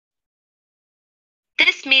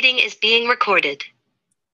This meeting is being recorded.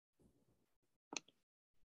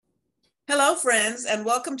 Hello, friends, and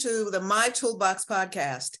welcome to the My Toolbox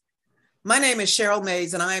podcast. My name is Cheryl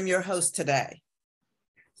Mays, and I am your host today.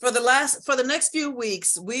 For the next few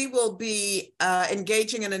weeks, we will be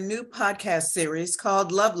engaging in a new podcast series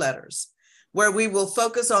called Love Letters, where we will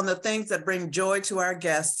focus on the things that bring joy to our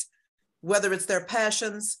guests, whether it's their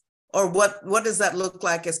passions or what does that look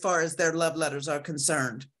like as far as their love letters are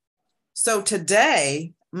concerned. So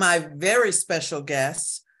today, my very special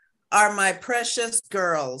guests are my precious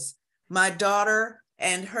girls, my daughter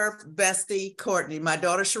and her bestie, Courtney, my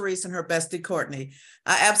daughter, Sharice, and her bestie, Courtney.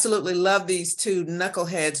 I absolutely love these two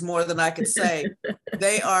knuckleheads more than I could say.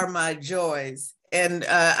 They are my joys. And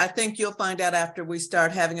I think you'll find out after we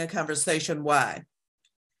start having a conversation why.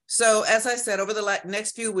 So as I said, over the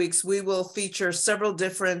next few weeks, we will feature several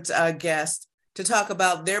different guests to talk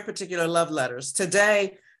about their particular love letters.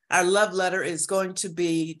 Today, our love letter is going to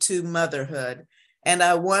be to motherhood. And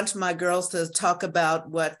I want my girls to talk about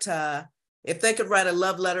what, if they could write a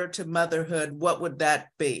love letter to motherhood, what would that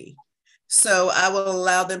be? So I will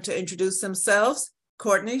allow them to introduce themselves.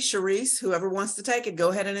 Courtney, Sharice, whoever wants to take it, go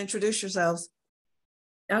ahead and introduce yourselves.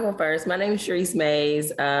 I'll go first. My name is Sharice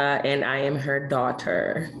Mays, and I am her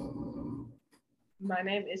daughter. My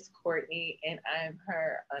name is Courtney, and I am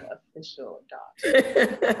her unofficial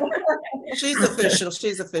daughter. She's official.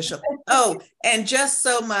 She's official. Oh, and just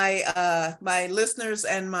so my my listeners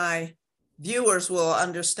and my viewers will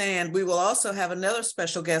understand, we will also have another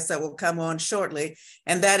special guest that will come on shortly,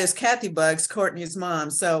 and that is Kathy Bugs, Courtney's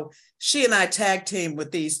mom. So she and I tag team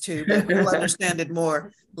with these two, but we'll understand it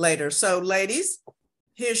more later. So ladies,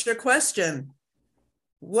 here's your question.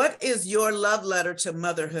 What is your love letter to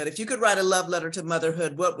motherhood? If you could write a love letter to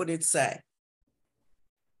motherhood, what would it say?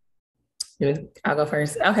 I'll go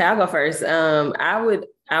first. Okay, I'll go first.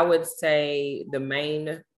 I would say the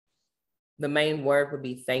main word would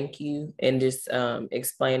be thank you, and just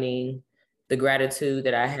explaining the gratitude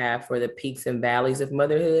that I have for the peaks and valleys of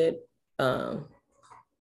motherhood, and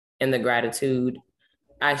the gratitude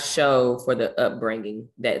I show for the upbringing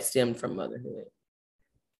that stemmed from motherhood.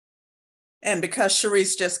 And because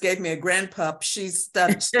Sharice just gave me a grandpup, she's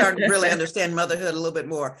starting to really understand motherhood a little bit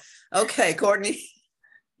more. Okay, Courtney.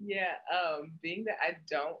 Yeah, being that I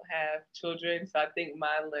don't have children, so I think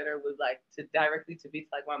my letter was like to directly to be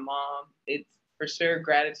like my mom. It's for sure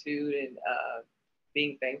gratitude and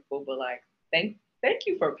being thankful, but like thank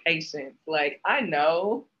you for patience. Like I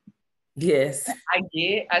know. Yes.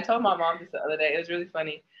 I told my mom this the other day. It was really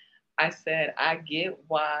funny. I said, I get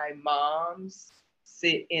why moms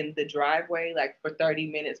sit in the driveway like for 30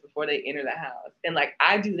 minutes before they enter the house. And like,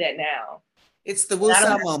 I do that now. It's the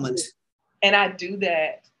woosah moment. And I do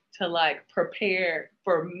that to like prepare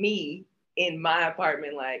for me in my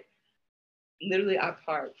apartment. Like literally I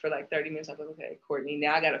park for like 30 minutes. I'm like, okay, Courtney,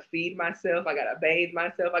 now I got to feed myself. I got to bathe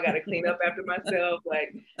myself. I got to clean up after myself.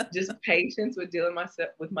 Like just patience with dealing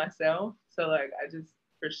with myself. So like, I just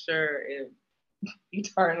for sure am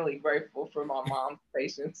eternally grateful for my mom's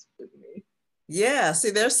patience with me. Yeah,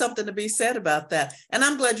 see, there's something to be said about that. And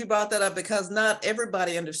I'm glad you brought that up because not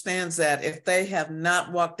everybody understands that if they have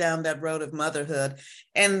not walked down that road of motherhood.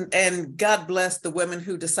 And God bless the women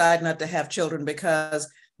who decide not to have children, because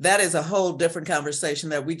that is a whole different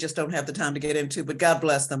conversation that we just don't have the time to get into, but God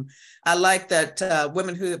bless them. I like that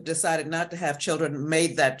women who have decided not to have children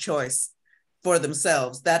made that choice for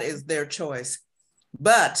themselves. That is their choice.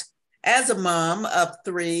 But as a mom of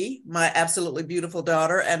three, my absolutely beautiful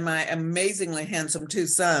daughter and my amazingly handsome two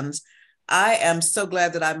sons, I am so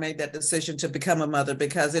glad that I made that decision to become a mother,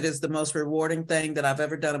 because it is the most rewarding thing that I've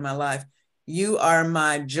ever done in my life. You are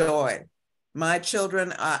my joy. My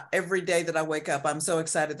children, every day that I wake up, I'm so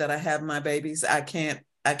excited that I have my babies. I can't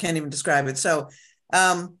even describe it. So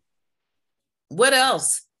what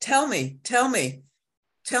else? Tell me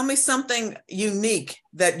something unique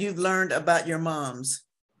that you've learned about your moms.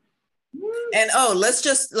 And let's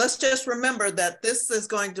just remember that this is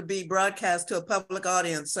going to be broadcast to a public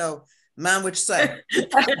audience. So mind what you say.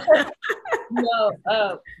 No,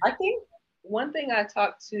 I think one thing I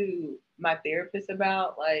talked to my therapist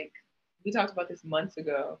about, like we talked about this months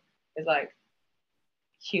ago, is like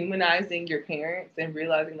humanizing your parents and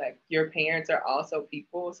realizing like your parents are also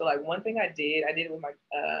people. So like one thing I did it with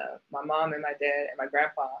my mom and my dad and my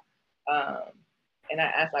grandpa. And I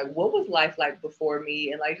asked like, what was life like before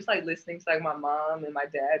me? And like, just like listening to like my mom and my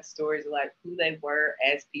dad's stories of like who they were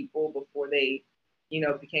as people before they,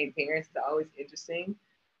 became parents is always interesting.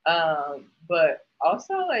 But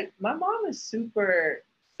also like my mom is super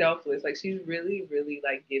selfless. Like she's really, really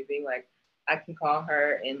like giving. Like I can call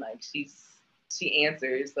her and like she's she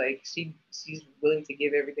answers. Like she's willing to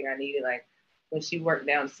give everything I need. And like when she worked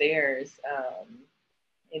downstairs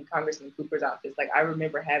in Congressman Cooper's office, like I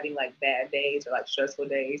remember having like bad days or like stressful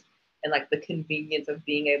days, and like the convenience of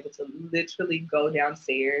being able to literally go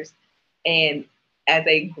downstairs and as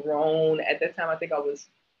a grown, at that time I think I was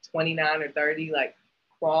 29 or 30, like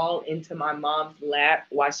crawl into my mom's lap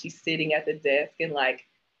while she's sitting at the desk and like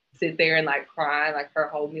sit there and like cry, like her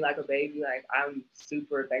hold me like a baby. Like I'm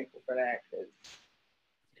super thankful for that.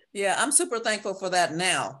 Yeah, I'm super thankful for that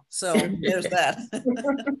now. So there's that.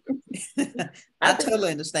 I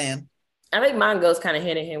totally understand. I think mine goes kind of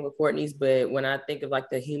hand in hand with Courtney's, but when I think of like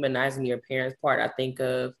the humanizing your parents part, I think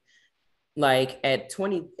of like at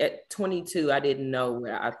 22, I didn't know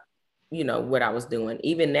what I was doing.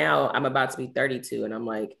 Even now I'm about to be 32 and I'm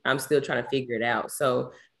like, I'm still trying to figure it out.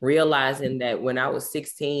 So realizing that when I was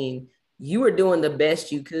 16, you were doing the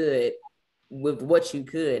best you could with what you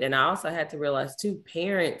could. And I also had to realize too,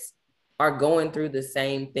 parents are going through the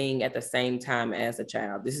same thing at the same time as a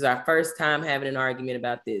child. This is our first time having an argument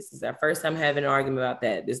about this. This is our first time having an argument about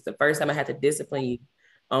that. This is the first time I had to discipline you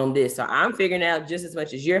on this. So I'm figuring out just as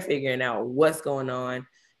much as you're figuring out what's going on,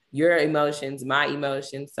 your emotions, my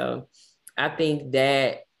emotions. So I think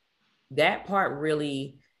that part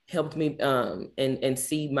really helped me and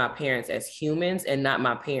see my parents as humans and not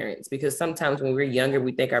my parents, because sometimes when we're younger,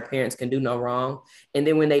 we think our parents can do no wrong. And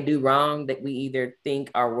then when they do wrong, that we either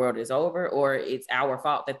think our world is over or it's our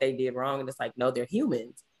fault that they did wrong. And it's like, no, they're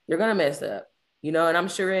humans. You're going to mess up, and I'm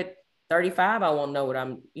sure at 35, I won't know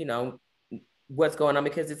what's going on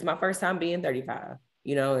because it's my first time being 35,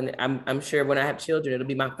 and I'm sure when I have children, it'll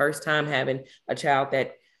be my first time having a child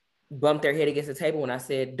that bumped their head against the table when I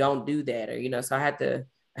said, don't do that. Or, so I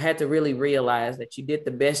had to really realize that you did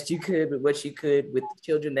the best you could with what you could with the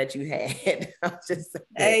children that you had.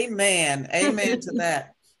 Amen. Amen to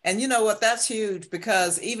that. And you know what? That's huge,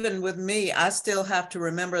 because even with me, I still have to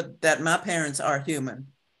remember that my parents are human.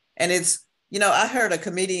 And it's, I heard a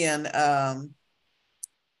comedian a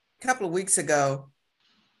couple of weeks ago.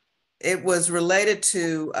 It was related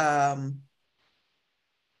to,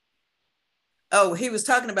 he was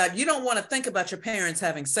talking about, you don't want to think about your parents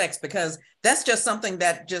having sex because that's just something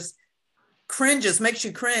that just makes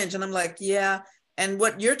you cringe. And I'm like, yeah. And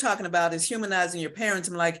what you're talking about is humanizing your parents.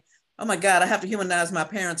 I'm like, oh my God, I have to humanize my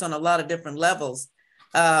parents on a lot of different levels.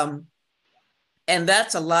 And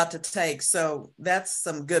that's a lot to take. So that's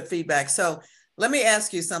some good feedback. So let me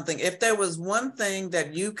ask you something. If there was one thing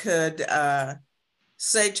that you could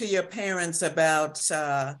say to your parents about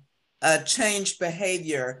changed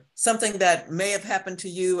behavior, something that may have happened to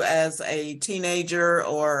you as a teenager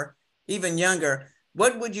or even younger,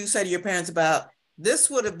 what would you say to your parents about, this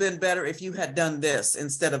would have been better if you had done this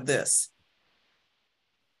instead of this?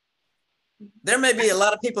 There may be a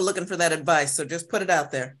lot of people looking for that advice, so just put it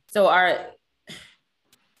out there. So I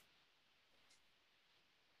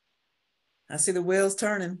see the wheels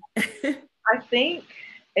turning. I think,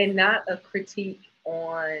 and not a critique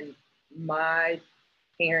on my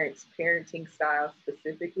parents' parenting style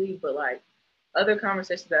specifically, but like other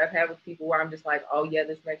conversations that I've had with people where I'm just like, oh yeah,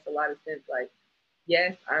 this makes a lot of sense. Like,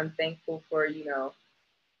 yes, I'm thankful for,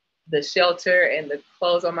 the shelter and the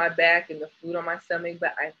clothes on my back and the food on my stomach,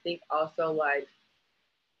 but I think also like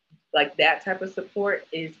that type of support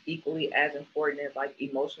is equally as important as like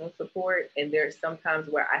emotional support. And there's sometimes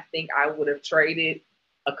where I think I would have traded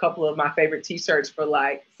a couple of my favorite t-shirts for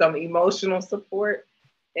like some emotional support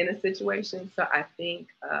in a situation. So I think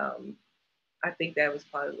that was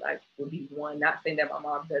probably like would be one. Not saying that my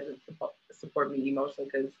mom doesn't support me emotionally,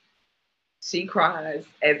 because she cries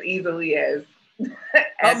as easily as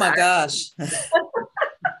oh my gosh.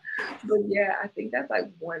 But yeah, I think that's like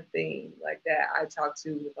one thing like that I talk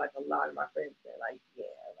to with like a lot of my friends. They're like, yeah,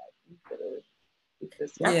 like you could have.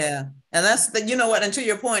 Yeah, and that's you know what, and to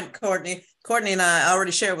your point, Courtney and I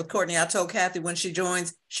already shared with Courtney, I told Kathy when she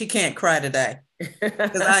joins, she can't cry today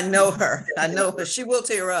because I know her. She will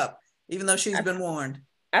tear up, even though she's been warned.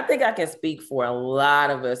 I think I can speak for a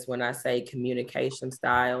lot of us when I say communication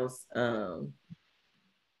styles.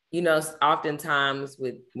 Oftentimes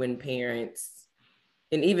when parents,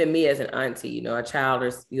 and even me as an auntie, a child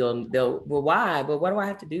is, they'll, well, why? But why do I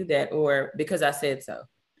have to do that? Or because I said so.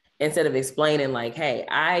 Instead of explaining like, hey,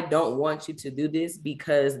 I don't want you to do this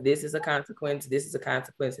because this is a consequence, this is a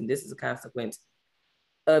consequence, and this is a consequence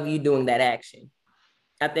of you doing that action.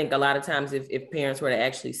 I think a lot of times if parents were to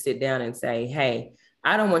actually sit down and say, hey,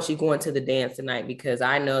 I don't want you going to the dance tonight because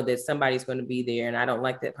I know that somebody's going to be there and I don't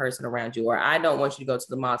like that person around you. Or I don't want you to go to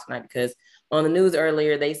the mall tonight because on the news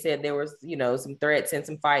earlier, they said there was, some threats and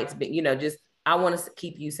some fights, but, I want to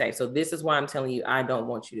keep you safe. So this is why I'm telling you, I don't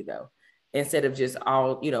want you to go. instead of just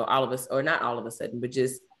all of us, or not all of a sudden, but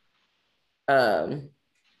just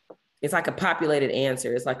it's like a populated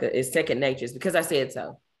answer. It's like it's second nature. It's because I said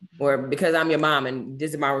so, or because I'm your mom and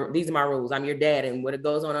these are my rules. I'm your dad, and what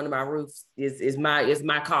goes on under my roof is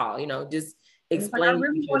my call. Just explain. Like, I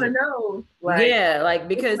really want to know. Like, yeah, like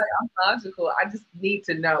because I'm logical. I just need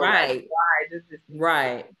to know. Right. Like, why does this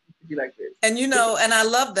be like this? And and I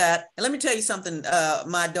love that. And let me tell you something,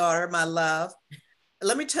 my daughter, my love.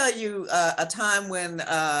 Let me tell you a time when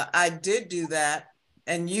I did do that,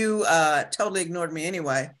 and you totally ignored me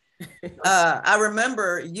anyway. I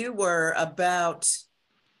remember you were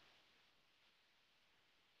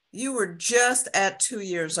just at 2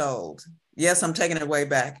 years old. Yes, I'm taking it way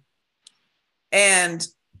back. And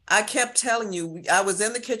I kept telling you, I was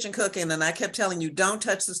in the kitchen cooking, and I kept telling you, don't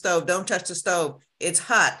touch the stove, don't touch the stove. It's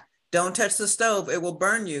hot. Don't touch the stove. It will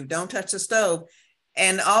burn you. Don't touch the stove.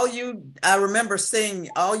 And I remember seeing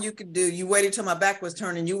all you could do, you waited till my back was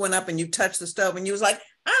turned and you went up and you touched the stove and you was like,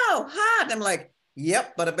 oh, hot. I'm like,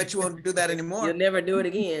 yep, but I bet you won't do that anymore. You'll never do it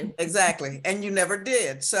again. Exactly. And you never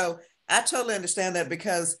did. So I totally understand that,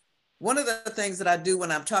 because one of the things that I do when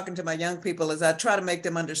I'm talking to my young people is I try to make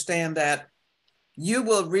them understand that you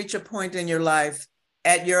will reach a point in your life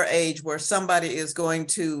at your age where somebody is going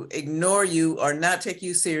to ignore you or not take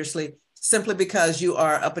you seriously simply because you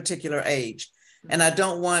are a particular age. And I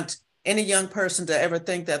don't want any young person to ever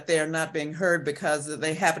think that they're not being heard because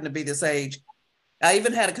they happen to be this age. I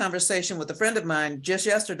even had a conversation with a friend of mine just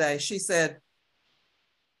yesterday. She said,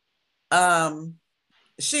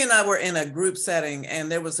 she and I were in a group setting,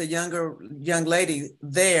 and there was a young lady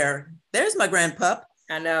there. There's my grandpup.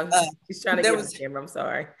 I know. She's trying to get the camera. I'm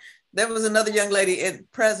sorry. There was another young lady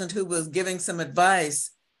present who was giving some advice.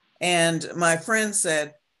 And my friend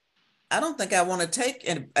said, I don't think I want to take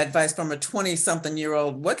advice from a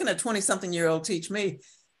 20-something-year-old. What can a 20-something-year-old teach me?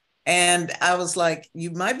 And I was like,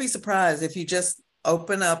 you might be surprised if you just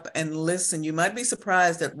open up and listen. You might be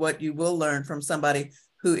surprised at what you will learn from somebody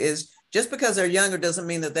who is, just because they're younger doesn't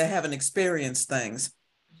mean that they haven't experienced things.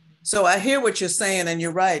 So I hear what you're saying, and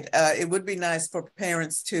you're right. It would be nice for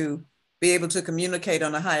parents to be able to communicate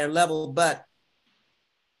on a higher level, but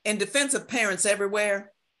in defense of parents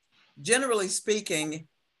everywhere, generally speaking,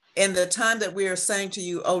 in the time that we are saying to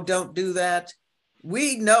you, oh, don't do that,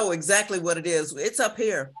 we know exactly what it is. It's up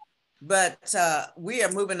here, but we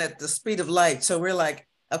are moving at the speed of light. So we're like,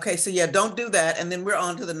 okay, so yeah, don't do that. And then we're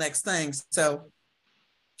on to the next thing. So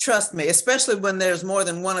trust me, especially when there's more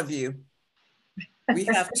than one of you, we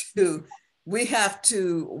have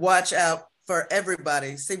to watch out for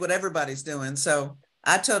everybody, see what everybody's doing. So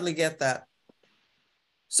I totally get that.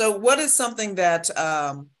 So what is something that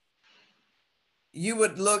you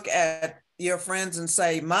would look at your friends and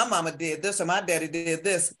say, my mama did this or my daddy did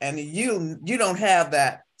this, and you don't have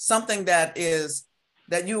that? Something that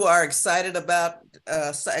you are excited about,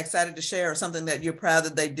 excited to share, or something that you're proud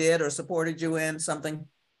that they did or supported you in, something?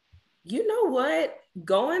 You know what?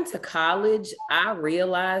 Going to college, I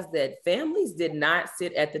realized that families did not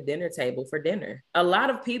sit at the dinner table for dinner. A lot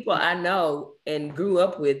of people I know and grew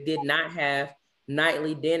up with did not have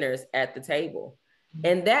nightly dinners at the table.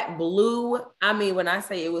 And that when I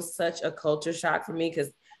say it was such a culture shock for me, because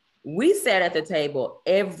we sat at the table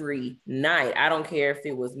every night. I don't care if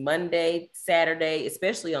it was Monday, Saturday,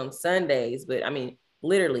 especially on Sundays, but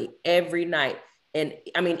literally every night. And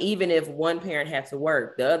even if one parent had to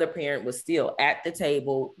work, the other parent was still at the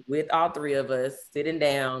table with all three of us sitting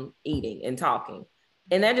down, eating and talking.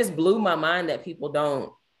 And that just blew my mind that people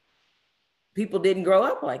didn't grow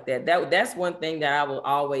up like that. That's one thing that I will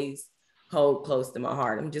always hold close to my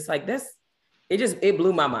heart. I'm just like, it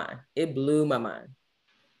blew my mind. It blew my mind.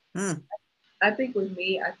 I think with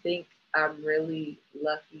me, I'm really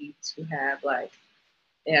lucky to have I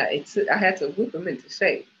had to whip them into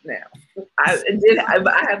shape now. I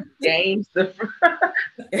have gained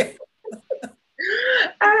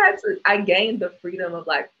I gained the freedom of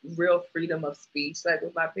real freedom of speech,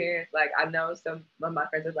 with my parents. I know some of my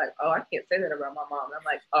friends are like, oh, I can't say that around my mom. And I'm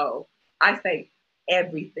like, oh, I say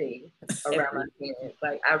everything around my parents.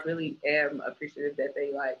 I really am appreciative that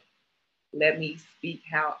they let me speak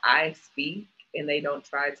how I speak, and they don't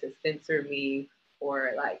try to censor me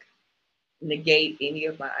or negate any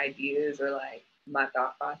of my ideas or my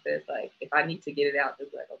thought process. If I need to get it out,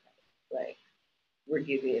 just okay, we're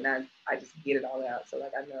giving, and I just get it all out. So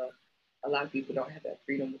I know a lot of people don't have that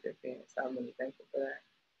freedom with their parents. So I'm really thankful for that.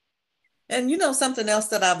 And something else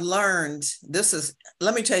that I've learned,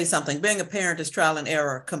 let me tell you something, being a parent is trial and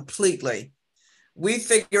error completely. We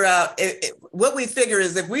figure out, what we figure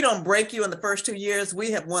is if we don't break you in the first 2 years,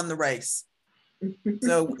 we have won the race.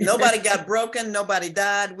 So nobody got broken, nobody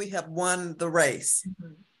died. We have won the race.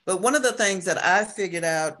 But one of the things that I figured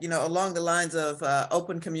out, along the lines of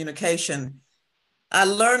open communication, I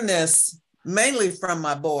learned this mainly from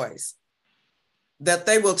my boys, that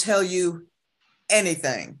they will tell you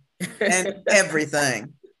anything and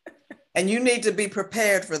everything. And you need to be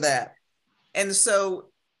prepared for that. And so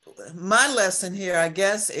my lesson here, I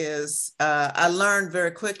guess, is I learned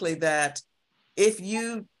very quickly that if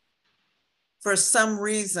you, for some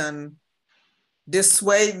reason,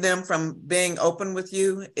 dissuade them from being open with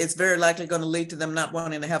you, it's very likely going to lead to them not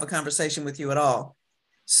wanting to have a conversation with you at all.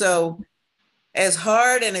 So as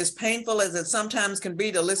hard and as painful as it sometimes can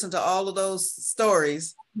be to listen to all of those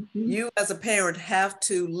stories, you as a parent have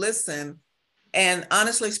to listen. And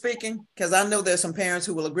honestly speaking, because I know there's some parents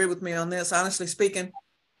who will agree with me on this, honestly speaking,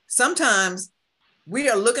 sometimes we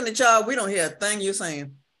are looking at y'all, we don't hear a thing you're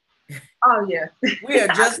saying. Oh, yeah. We are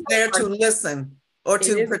just there to listen or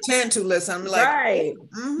to pretend to listen. I'm like, right.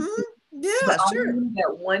 Yeah, but sure.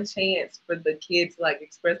 That one chance for the kids to like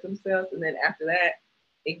express themselves, and then after that,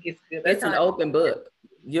 it gets good. It's an open book.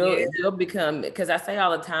 You'll become, because I say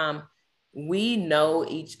all the time, we know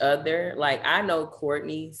each other. Like I know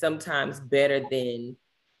Courtney sometimes better than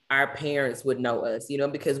our parents would know us,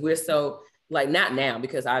 because we're so like, not now,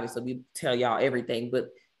 because obviously we tell y'all everything, but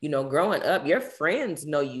growing up, your friends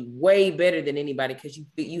know you way better than anybody because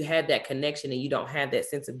you had that connection and you don't have that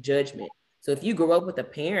sense of judgment. So if you grow up with a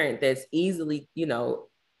parent that's easily,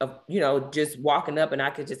 just walking up and I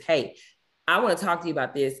could just, hey, I want to talk to you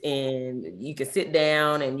about this, and you can sit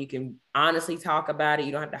down and you can honestly talk about it.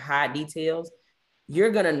 You don't have to hide details. You're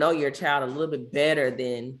going to know your child a little bit better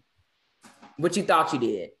than what you thought you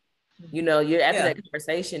did. You're after that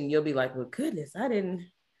conversation, you'll be like, well, goodness, I didn't.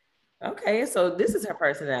 Okay, so this is her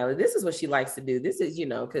personality. This is what she likes to do. This is,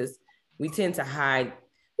 because we tend to hide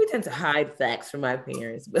facts from my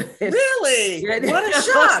parents. But really, what a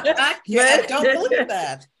shock! I don't believe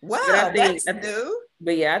that. Wow, that's new.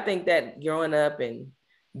 But yeah, I think that growing up and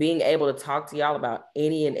being able to talk to y'all about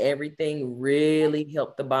any and everything really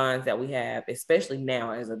helped the bonds that we have, especially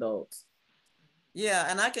now as adults. Yeah,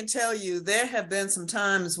 and I can tell you, there have been some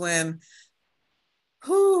times when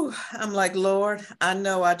I'm like, Lord, I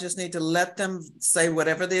know I just need to let them say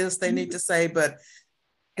whatever it is they need to say, but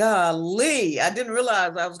golly, I didn't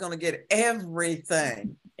realize I was going to get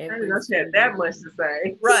everything. I didn't know she had that much to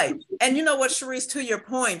say. Right. And you know what, Sharice, to your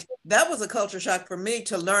point, that was a culture shock for me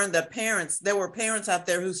to learn that there were parents out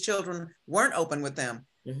there whose children weren't open with them.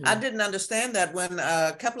 Mm-hmm. I didn't understand that when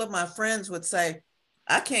a couple of my friends would say,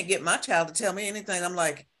 I can't get my child to tell me anything. I'm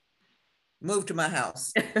like, move to my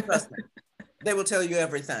house. Trust me. They will tell you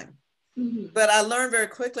everything. Mm-hmm. But I learned very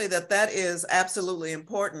quickly that is absolutely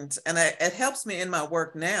important. And it helps me in my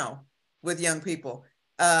work now with young people.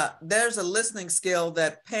 There's a listening skill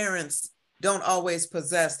that parents don't always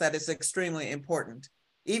possess that is extremely important.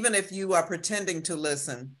 Even if you are pretending to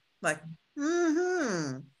listen, like,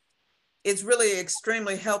 it's really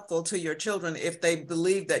extremely helpful to your children if they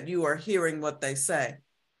believe that you are hearing what they say.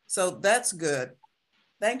 So that's good.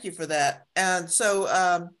 Thank you for that. And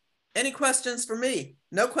so any questions for me?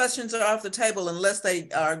 No questions are off the table unless they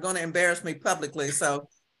are going to embarrass me publicly. So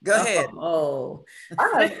go ahead. Oh.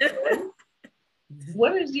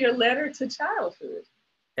 What is your letter to childhood?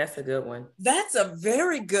 That's a good one. That's a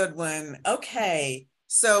very good one. Okay.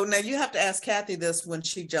 So now you have to ask Kathy this when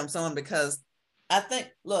she jumps on, because I think,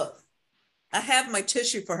 look, I have my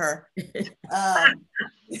tissue for her.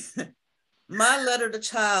 My letter to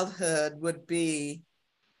childhood would be,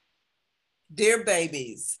 dear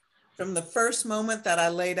babies, from the first moment that I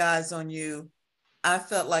laid eyes on you, I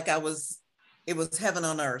felt like it was heaven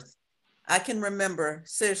on earth. I can remember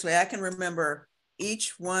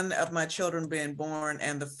each one of my children being born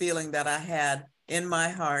and the feeling that I had in my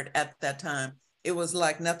heart at that time. It was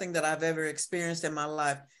like nothing that I've ever experienced in my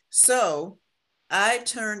life. So I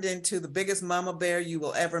turned into the biggest mama bear you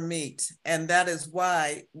will ever meet. And that is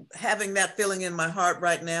why having that feeling in my heart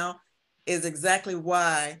right now is exactly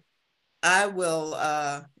why I will,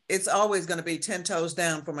 it's always going to be 10 toes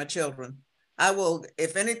down for my children. I will,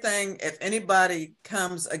 if anybody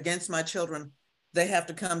comes against my children, they have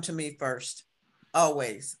to come to me first.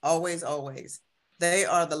 Always, always, always. They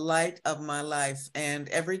are the light of my life. And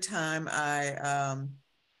every time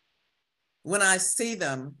when I see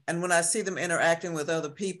them and when I see them interacting with other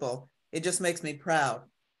people, it just makes me proud.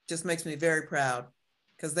 Just makes me very proud,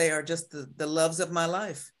 because they are just the loves of my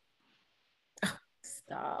life.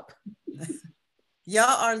 Stop.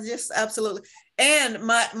 Y'all are just absolutely. And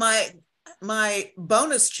my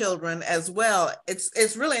bonus children as well.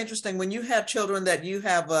 It's really interesting when you have children that you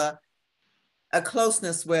have a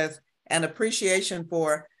closeness with, and appreciation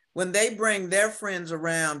for when they bring their friends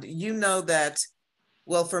around, you know that,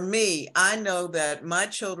 well, for me, I know that my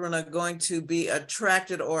children are going to be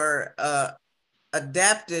attracted or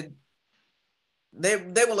adapted. They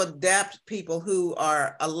will adapt people who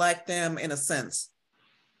are like them in a sense.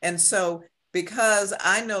 And so because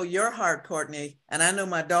I know your heart, Courtney, and I know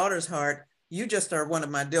my daughter's heart, you just are one of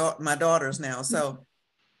my daughters now. So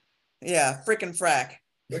yeah, freaking frack.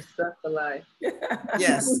 We're stuck for life.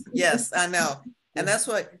 Yes, I know. And that's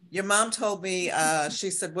what your mom told me. She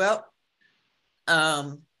said, well,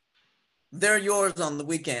 they're yours on the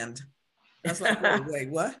weekend. I was like, wait,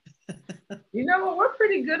 what? You know what? We're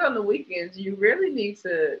pretty good on the weekends. You really need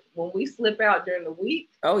to, when we slip out during the week.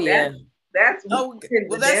 Oh, yeah. That's well,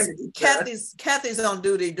 that's Kathy's on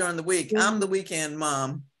duty during the week. I'm the weekend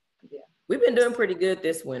mom. Yeah. We've been doing pretty good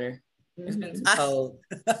this winter. It's been too cold.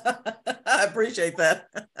 I appreciate that.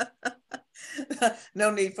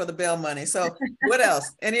 No need for the bail money. So what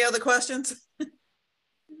else? Any other questions?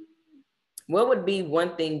 What would be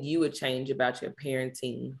one thing you would change about your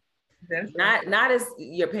parenting? Not as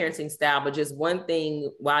your parenting style, but just one thing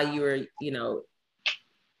while you were,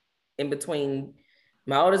 in between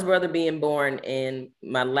my oldest brother being born and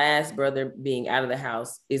my last brother being out of the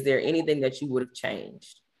house. Is there anything that you would have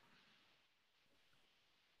changed?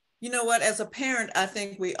 You know what? As a parent, I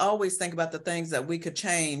think we always think about the things that we could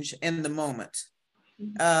change in the moment.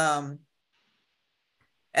 At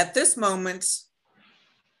this moment,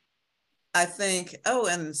 I think,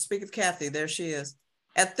 and speak of Kathy, there she is.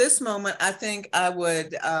 At this moment, I think I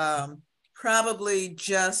would probably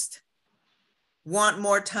just want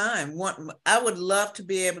more time. I would love to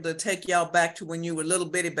be able to take y'all back to when you were little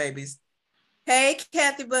bitty babies. Hey,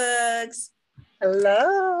 Kathy Bugs.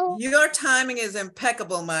 Hello. Your timing is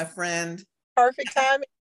impeccable, my friend. Perfect timing.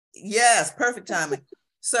 Yes, perfect timing.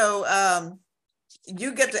 So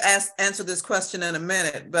you get to answer this question in a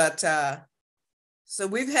minute, but so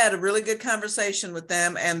we've had a really good conversation with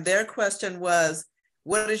them, and their question was,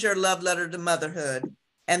 what is your love letter to motherhood?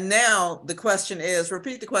 And now the question is,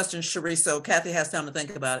 repeat the question, Cherie, so Kathy has time to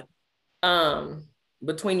think about it.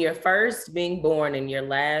 Between your first being born and your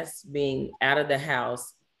last being out of the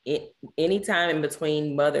house, any time in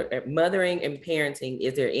between mothering and parenting,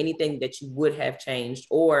 is there anything that you would have changed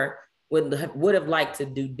or would have liked to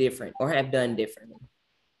do different or have done differently?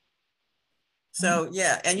 So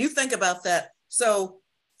yeah, and you think about that. So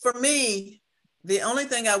for me, the only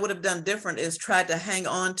thing I would have done different is try to hang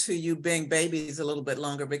on to you being babies a little bit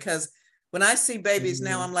longer, because when I see babies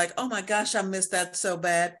now, I'm like, oh my gosh, I miss that so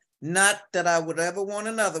bad. Not that I would ever want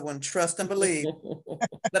another one, trust and believe.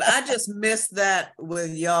 But I just miss that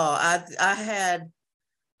with y'all.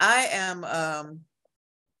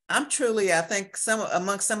 I'm truly, I think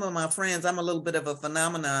amongst some of my friends, I'm a little bit of a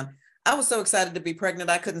phenomenon. I was so excited to be pregnant,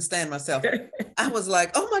 I couldn't stand myself. I was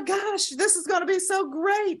like, oh my gosh, this is going to be so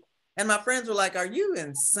great. And my friends were like, are you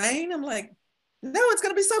insane? I'm like, no, it's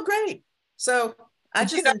going to be so great. So I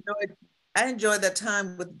just enjoyed that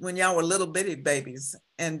time when y'all were little bitty babies,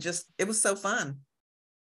 and it was so fun.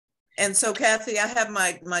 And so Kathy, I have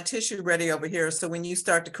my tissue ready over here. So when you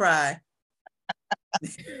start to cry.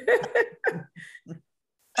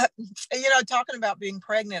 Talking about being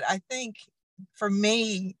pregnant, I think for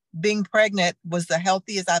me, being pregnant was the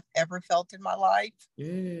healthiest I've ever felt in my life.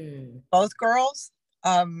 Both girls.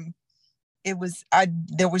 There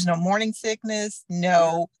was no morning sickness,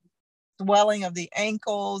 no swelling of the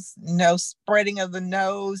ankles, no spreading of the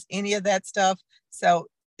nose, any of that stuff. So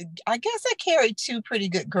I guess I carried two pretty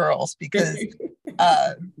good girls, because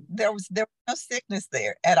there was no sickness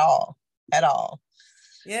there at all.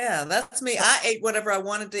 Yeah, that's me. I ate whatever I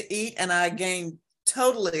wanted to eat, and I gained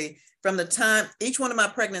totally from the time, each one of my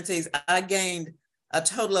pregnancies, I gained a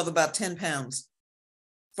total of about 10 pounds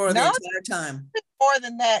for the entire time. More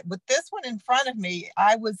than that, but this one in front of me,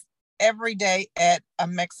 I was every day at a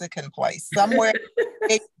Mexican place somewhere.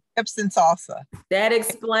 Chips and salsa. That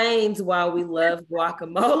explains why we love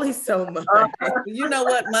guacamole so much. You know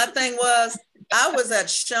what my thing was? I was at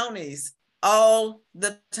Shoney's all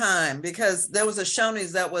the time, because there was a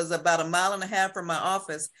Shoney's that was about 1.5 miles from my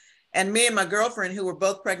office. And me and my girlfriend, who were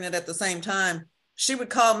both pregnant at the same time, she would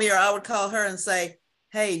call me or I would call her and say,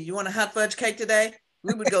 hey, you want a hot fudge cake today?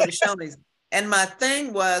 We would go to Shoney's. And my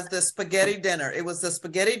thing was the spaghetti dinner. It was the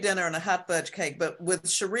spaghetti dinner and a hot fudge cake. But with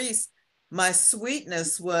Charisse, my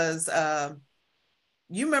sweetness was,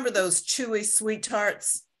 you remember those chewy sweet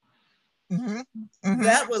tarts? Mm-hmm. Mm-hmm.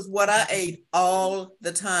 That was what I ate all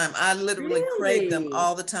the time. I literally craved them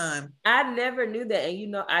all the time. I never knew that.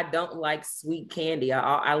 And I don't like sweet candy.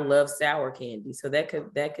 I love sour candy. So that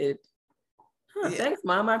could. Yeah. Thanks,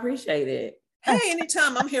 Mom. I appreciate it. Hey,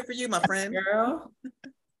 anytime, I'm here for you, my friend. Girl.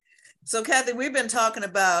 So Kathy, we've been talking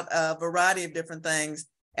about a variety of different things.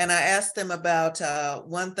 And I asked them about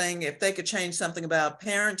one thing, if they could change something about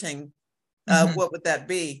parenting, what would that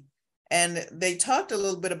be? And they talked a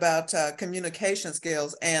little bit about communication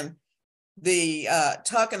skills and the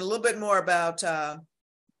talking a little bit more about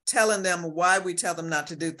telling them why we tell them not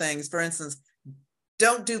to do things. For instance,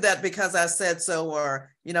 don't do that because I said so, or,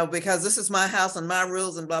 because this is my house and my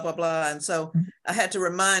rules and blah, blah, blah. And so I had to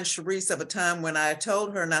remind Sharice of a time when I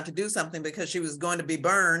told her not to do something because she was going to be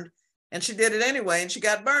burned, and she did it anyway and she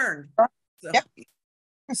got burned. So, yeah.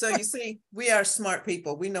 So you see, we are smart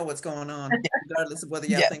people. We know what's going on, regardless of whether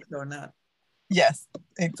y'all think so or not. Yes,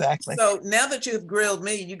 exactly. So now that you've grilled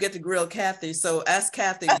me, you get to grill Kathy. So ask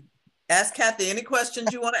Kathy any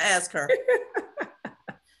questions you want to ask her.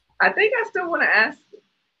 I think I still want to ask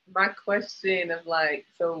my question of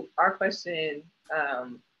so our question,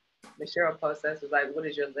 Cheryl posted us was what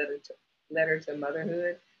is your letter to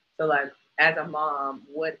motherhood? So as a mom,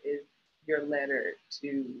 what is your letter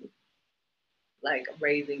to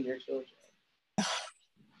raising your children?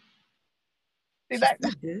 She's so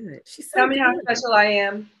good. Tell me how special I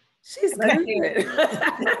am. She's good.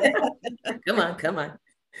 Come on.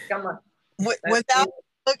 Without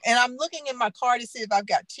look, and I'm looking in my car to see if I've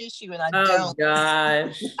got tissue, and I don't.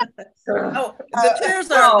 Gosh. The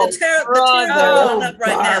tears are welling up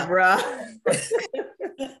right Barbara.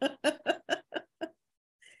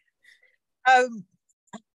 And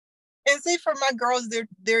see, for my girls, they're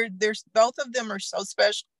both of them are so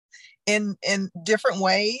special in different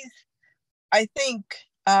ways. I think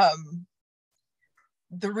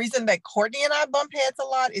the reason that Courtney and I bump heads a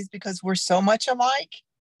lot is because we're so much alike.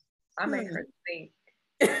 I make her think.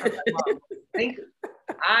 Think.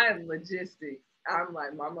 I'm logistics. I'm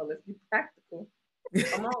like, Mama, let's be practical.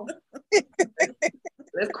 Come on.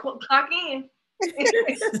 Let's clock in.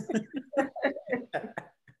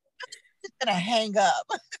 Just gonna hang up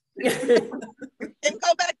and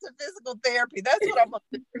go back to physical therapy. That's what I'm gonna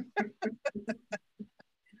do.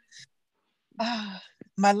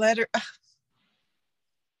 My letter.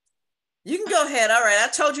 You can go ahead. All right. I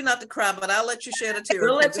told you not to cry, but I'll let you shed a tear.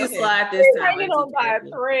 We'll let you slide this time. Hanging on by a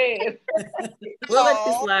thread. We'll let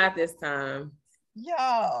you slide this time.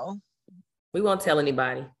 Yo. We won't tell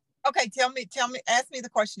anybody. Okay, tell me, ask me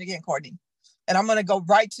the question again, Courtney. And I'm gonna go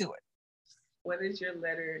right to it. What is your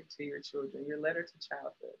letter to your children? Your letter to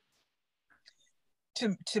childhood?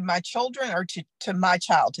 To my children, or to my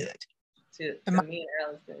childhood? To me and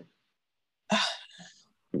Allison.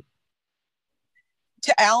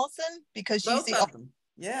 To Allison, because she's both of them.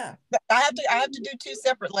 Yeah. I have to do two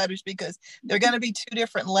separate letters because they're going to be two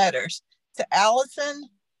different letters. To Allison,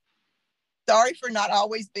 sorry for not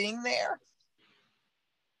always being there.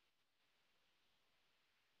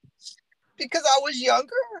 Because I was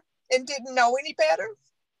younger and didn't know any better.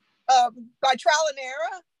 By trial and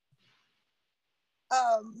error.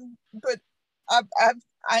 But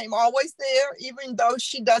I'm always there, even though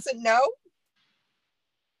she doesn't know.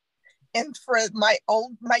 And for my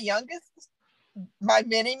youngest, my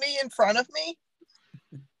mini-me in front of me,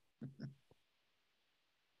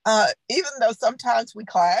 even though sometimes we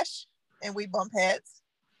clash and we bump heads,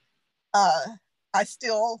 I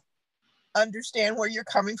still understand where you're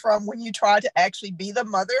coming from when you try to actually be the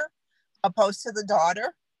mother opposed to the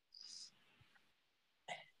daughter.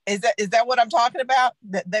 Is that what I'm talking about?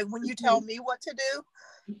 That when you tell me what to do?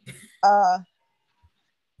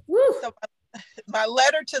 So my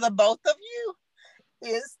letter to the both of you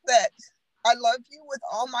is that I love you with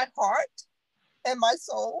all my heart and my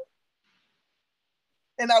soul,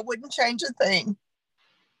 and I wouldn't change a thing.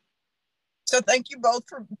 So thank you,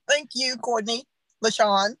 Courtney,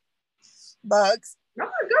 LaShawn, Bugs. I'm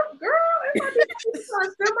a good girl. It's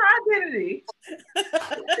my identity.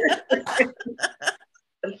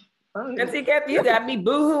 And see, Kathy, you got me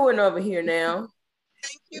boo-hooing over here now.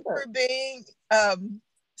 Thank you for being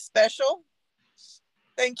special.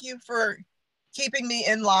 Thank you for keeping me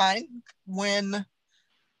in line when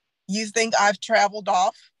you think I've traveled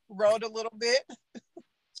off road a little bit,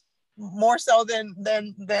 more so than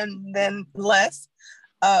less.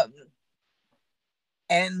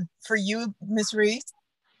 And for you, Miss Reese,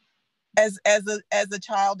 as a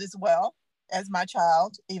child as well, as my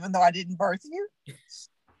child, even though I didn't birth you.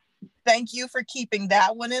 Thank you for keeping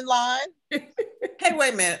that one in line. Hey,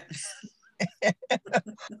 wait a minute.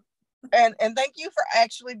 And thank you for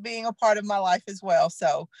actually being a part of my life as well.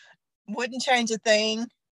 So wouldn't change a thing.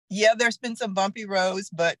 Yeah, there's been some bumpy roads,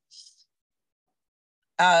 but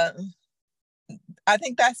I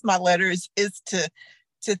think that's my letter is to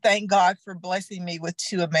thank God for blessing me with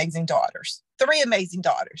 3 amazing daughters.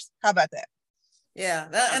 How about that? Yeah,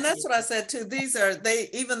 and that's what I said too.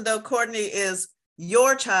 Even though Courtney is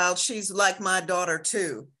your child, she's like my daughter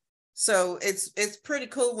too. So it's pretty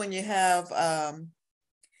cool when you have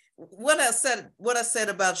what I said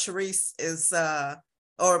about Sharice is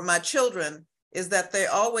or my children is that they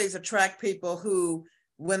always attract people who,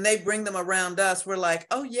 when they bring them around us, we're like,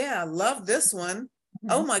 oh yeah, love this one.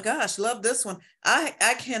 Oh my gosh, love this one.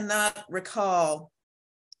 I cannot recall,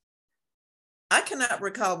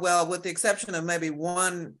 well, with the exception of maybe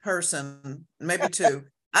one person, maybe two,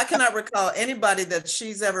 I cannot recall anybody that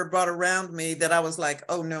she's ever brought around me that I was like,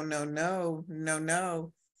 oh, no, no, no, no,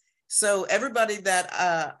 no. So everybody that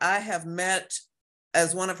I have met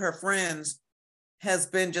as one of her friends has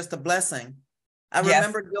been just a blessing. I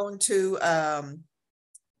remember going to,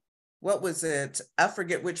 what was it? I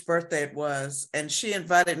forget which birthday it was. And she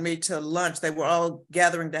invited me to lunch. They were all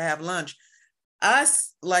gathering to have lunch. I,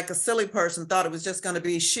 like a silly person, thought it was just going to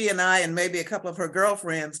be she and I and maybe a couple of her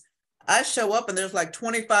girlfriends. I show up and there's like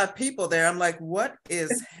 25 people there. I'm like, what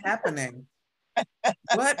is happening?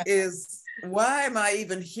 Why am I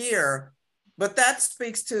even here? But that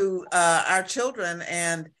speaks to our children.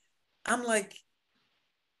 And I'm like,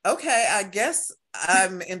 okay, I guess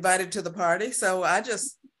I'm invited to the party. So I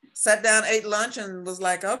just sat down, ate lunch, and was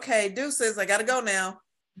like, okay, deuces, I got to go now.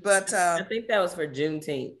 But I think that was for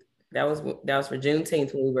Juneteenth. That was for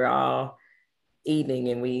Juneteenth when we were all eating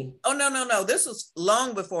and we. Oh, no. This was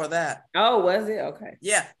long before that. Oh, was it? Okay.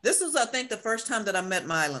 Yeah. This was, I think, the first time that I met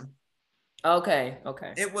Mylan. Okay.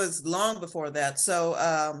 It was long before that. So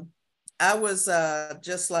I was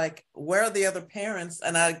just like, where are the other parents?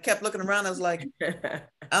 And I kept looking around. I was like,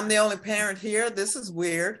 I'm the only parent here. This is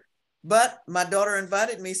weird. But my daughter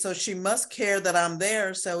invited me, so she must care that I'm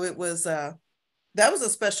there. So it was, that was a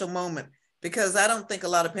special moment, because I don't think a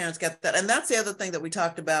lot of parents get that. And that's the other thing that we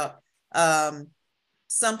talked about.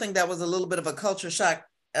 Something that was a little bit of a culture shock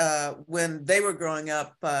when they were growing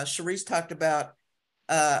up. Sharice talked about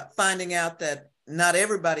finding out that not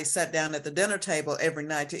everybody sat down at the dinner table every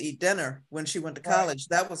night to eat dinner when she went to college.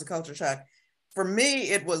 Right. That was a culture shock. For me,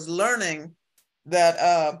 it was learning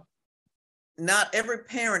that not every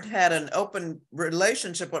parent had an open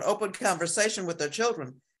relationship or open conversation with their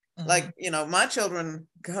children. Mm-hmm. Like, my children,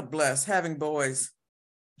 God bless, having boys,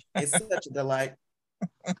 it's such a delight.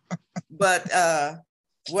 But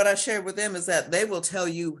what I shared with them is that they will tell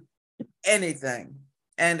you anything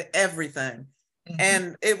and everything. Mm-hmm.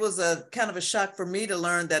 And it was a kind of a shock for me to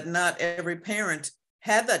learn that not every parent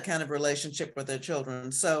had that kind of relationship with their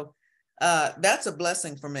children. So that's a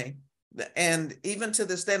blessing for me. And even to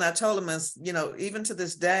this day, and I told them, even to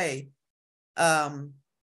this day, I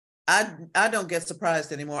don't get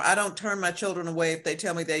surprised anymore. I don't turn my children away if they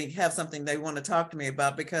tell me they have something they want to talk to me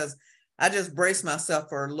about, because I just brace myself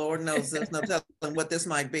for, Lord knows there's no telling what this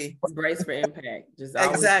might be. Brace for impact. Just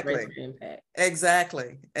exactly. Brace for impact.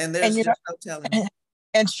 Exactly. And there's just no telling.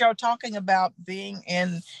 And Cheryl, talking about being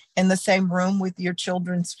in the same room with your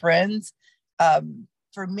children's friends,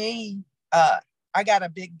 for me, I got a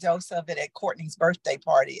big dose of it at Courtney's birthday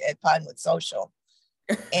party at Pinewood Social.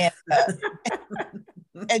 And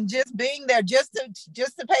and just being there just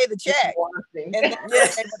to pay the check. And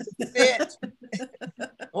then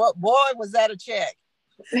well, boy, was that a check.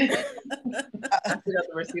 I got the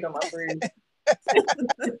receipt on my fridge.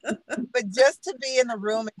 But just to be in the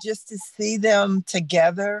room and just to see them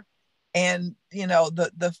together, and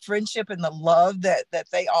the friendship and the love that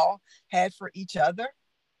they all had for each other,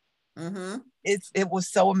 mm-hmm. It was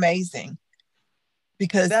so amazing,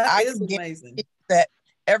 because I is amazing that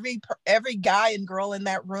every guy and girl in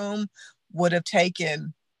that room would have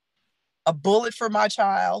taken a bullet for my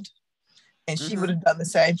child, and she would have done the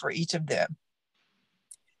same for each of them.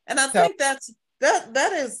 And I think that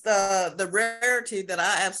is the rarity that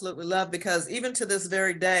I absolutely love, because even to this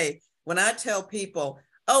very day, when I tell people,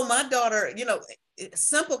 oh, my daughter,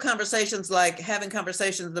 simple conversations like having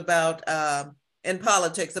conversations about in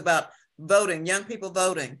politics about voting, young people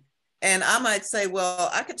voting. And I might say, well,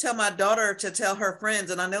 I could tell my daughter to tell her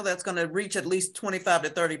friends, and I know that's going to reach at least 25 to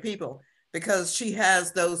 30 people, because she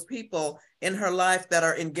has those people in her life that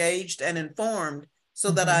are engaged and informed,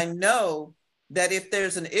 so that I know that if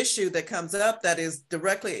there's an issue that comes up that is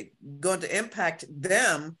directly going to impact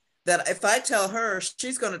them, that if I tell her,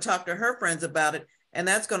 she's going to talk to her friends about it, and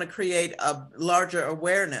that's going to create a larger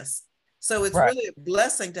awareness. So it's really a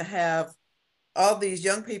blessing to have all these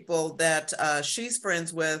young people that she's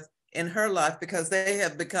friends with in her life, because they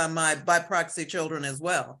have become my by proxy children as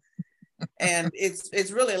well. And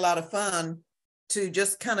it's really a lot of fun to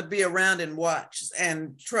just kind of be around and watch.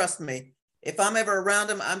 And trust me, if I'm ever around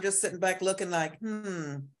them, I'm just sitting back looking like,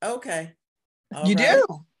 okay. You do.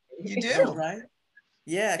 All right.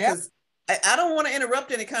 Yeah, because I don't want to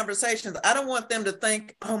interrupt any conversations. I don't want them to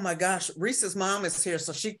think, oh my gosh, Reese's mom is here,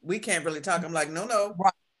 so we can't really talk. I'm like, no.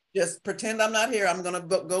 Right. Just pretend I'm not here. I'm going to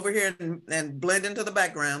go over here and blend into the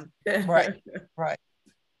background. Right.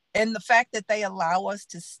 And the fact that they allow us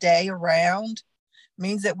to stay around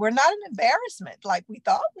means that we're not an embarrassment like we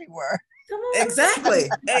thought we were. Exactly.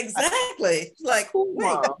 Like,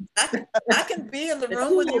 wait, I can be in the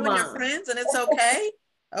room with you and your friends and it's okay.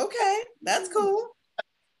 Okay, that's cool.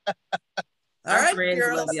 All right, friends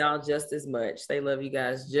girls. love y'all just as much. They love you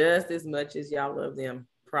guys just as much as y'all love them.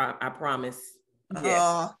 I promise.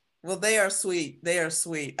 Oh, well, they are sweet. They are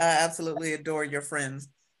sweet. I absolutely adore your friends.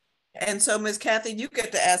 And so, Miss Kathy, you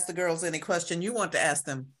get to ask the girls any question you want to ask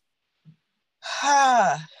them.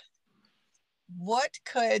 What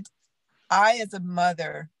could I, as a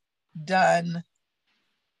mother, done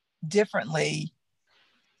differently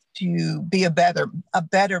to be a better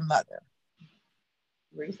mother?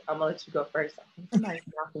 Reese, I'm gonna let you go first. Somebody's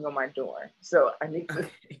knocking on my door, so I need to.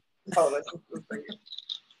 Hold on.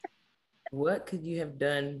 What could you have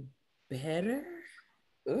done better?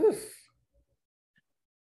 Oof.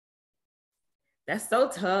 That's so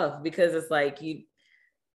tough because it's like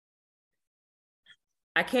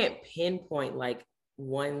I can't pinpoint like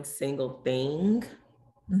one single thing.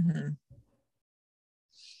 Mm-hmm.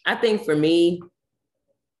 I think for me,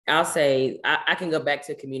 I'll say I can go back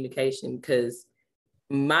to communication because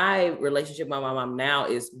my relationship with my mom now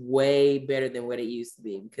is way better than what it used to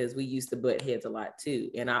be because we used to butt heads a lot too.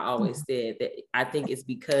 And I always said that I think it's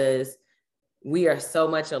because we are so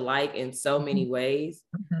much alike in so many ways.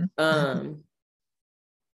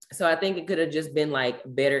 So I think it could have just been like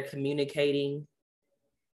better communicating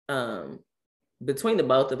between the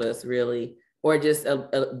both of us really, or just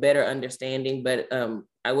a better understanding. But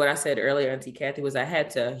what I said earlier, Auntie Kathy, was I had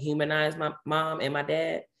to humanize my mom and my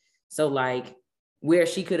dad. So like where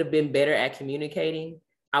she could have been better at communicating,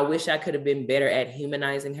 I wish I could have been better at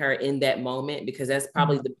humanizing her in that moment because that's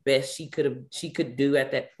probably the best she could do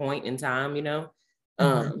at that point in time, you know?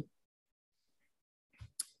 And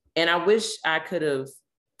I wish I could have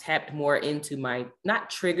tapped more into my,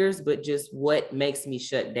 not triggers, but just what makes me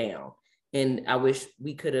shut down. And I wish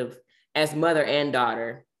we could have, as mother and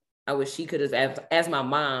daughter, I wish she could have, as my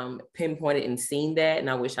mom, pinpointed and seen that. And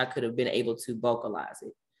I wish I could have been able to vocalize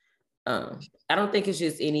it. I don't think it's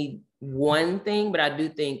just any one thing, but I do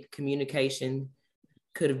think communication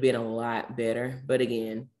could have been a lot better. But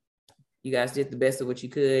again, you guys did the best of what you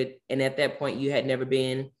could. And at that point, you had never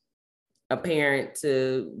been a parent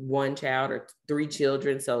to one child or 3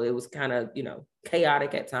 children. So it was kind of,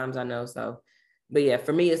 chaotic at times, I know. So, but yeah,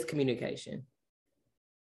 for me, it's communication.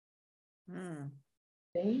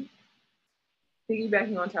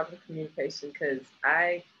 Piggybacking on top of communication, because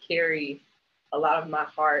I carry a lot of my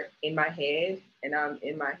heart in my head, and I'm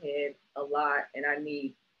in my head a lot, and I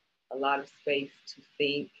need a lot of space to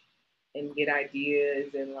think and get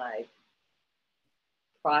ideas and like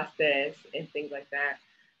process and things like that.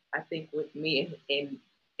 I think with me, and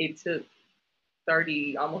it took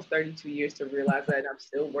almost 32 years to realize that I'm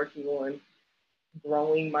still working on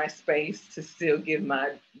growing my space to still give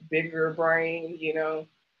my bigger brain,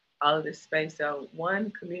 all of this space. So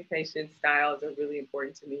one, communication styles are really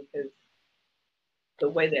important to me because the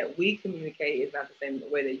way that we communicate is not the same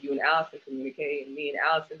way that you and Allison communicate, and me and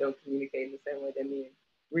Allison don't communicate in the same way that me and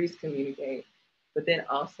Reese communicate. But then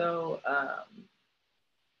also,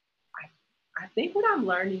 I think what I'm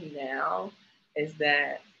learning now is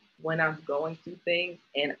that when I'm going through things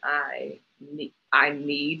and I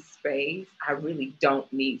need space, I really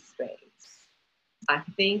don't need space. I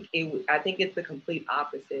think it's the complete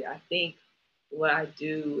opposite. I think what I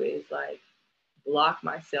do is like block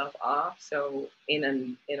myself off. So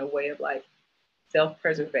in a way of like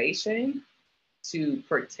self-preservation to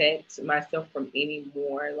protect myself from any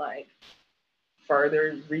more like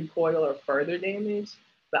further recoil or further damage.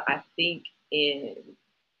 But I think in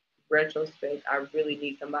retrospect, I really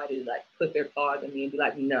need somebody to like put their claws in me and be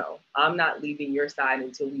like, no, I'm not leaving your side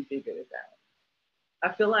until we figure this out.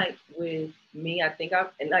 I feel like with me,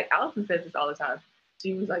 and like Allison says this all the time.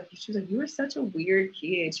 She was like, you were such a weird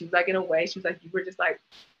kid. She was like, in a way, she was like, you were just like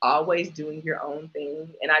always doing your own thing.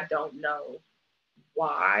 And I don't know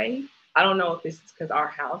why. I don't know if it's because our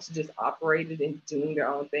house just operated in doing their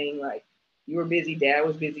own thing. Like you were busy, dad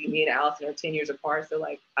was busy, me and Allison are 10 years apart. So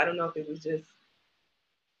like, I don't know if it was just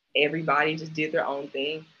everybody just did their own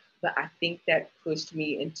thing. But I think that pushed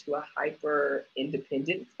me into a hyper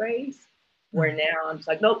independent space where now I'm just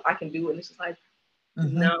like, nope, I can do it. And it's just like,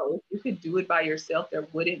 no, if you could do it by yourself, there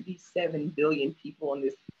wouldn't be 7 billion people on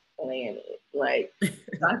this planet. Like, so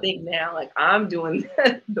I think now, like, I'm doing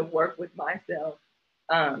the work with myself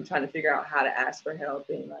trying to figure out how to ask for help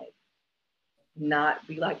and like not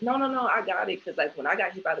be like, no, I got it. Cause like when I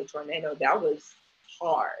got hit by the tornado, that was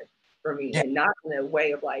hard for me. Yeah. And not in a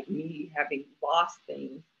way of like me having lost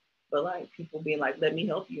things, but like people being like, let me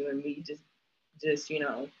help you. And me just, you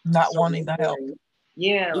know, not wanting to help.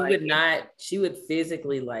 Yeah. She would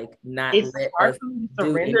physically like not it's let hard us for me to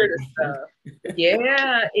surrender to stuff.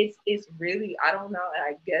 Yeah. It's really, I don't know. And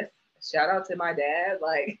I guess shout out to my dad.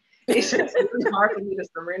 Like, it's just really hard for me to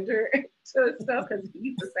surrender to stuff because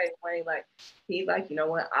he's the same way. Like, he's like, you know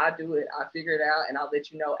what, I'll do it. I'll figure it out and I'll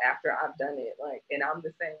let you know after I've done it. Like, and I'm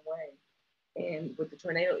the same way. And with the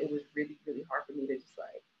tornado, it was really, really hard for me to just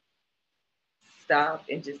like stop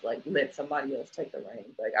and just like let somebody else take the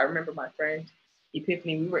reins. Like, I remember my friend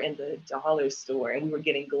Epiphany, we were in the dollar store and we were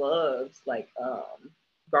getting gloves, like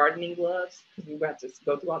gardening gloves, because we were about to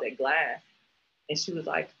go through all that glass. And she was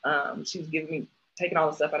like, she was taking all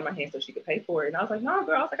the stuff out of my hand so she could pay for it. And I was like, no,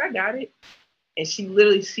 girl. I was like, I got it. And she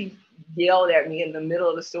yelled at me in the middle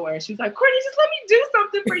of the store. And she was like, Courtney, just let me do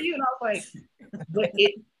something for you. And I was like, but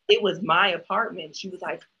it was my apartment. She was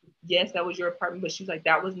like, yes, that was your apartment. But she was like,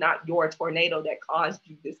 that was not your tornado that caused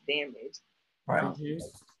you this damage. Right.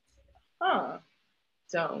 Huh.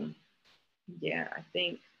 So, yeah, I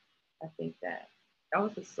think that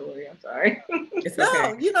was the story. I'm sorry. It's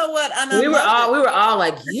okay. No, you know what? We were all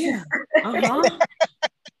like, yeah. Uh-huh.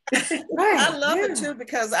 Right. I love it too,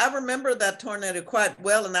 because I remember that tornado quite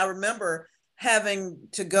well. And I remember having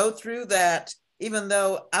to go through that, even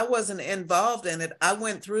though I wasn't involved in it. I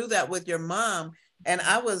went through that with your mom and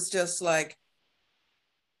I was just like,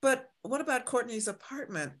 but what about Courtney's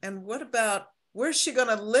apartment? And what about, where's she going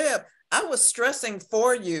to live? I was stressing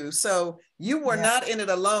for you. So you were not in it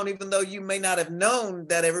alone, even though you may not have known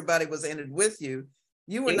that everybody was in it with you.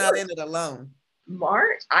 You were not in it alone.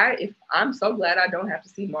 March, I'm so glad I don't have to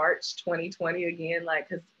see March 2020 again. Like,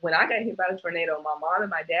 because when I got hit by the tornado, my mom and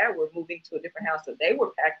my dad were moving to a different house, so they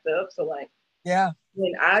were packed up. So like,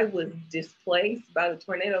 when I was displaced by the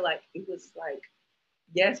tornado, like it was like,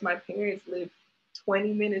 yes, my parents lived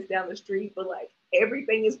 20 minutes down the street, but like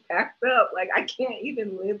everything is packed up. Like I can't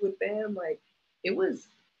even live with them. Like that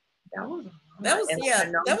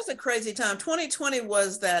was a crazy time. 2020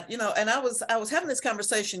 was that, you know, and I was having this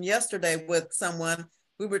conversation yesterday with someone.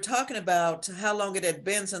 We were talking about how long it had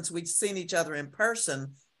been since we'd seen each other in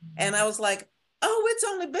person. And I was like, oh, it's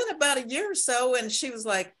only been about a year or so. And she was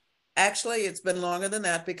like, actually, it's been longer than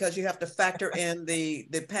that because you have to factor in the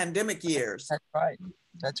pandemic years.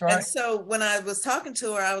 That's right. And so when I was talking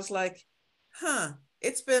to her, I was like,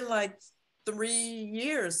 it's been like 3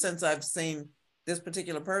 years since I've seen this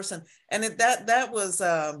particular person. And that was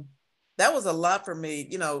a lot for me,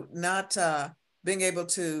 you know, not being able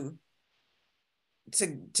to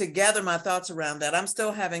gather my thoughts around that. I'm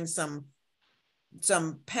still having some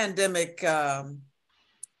pandemic,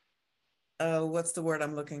 what's the word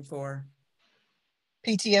I'm looking for?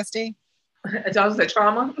 PTSD? It's a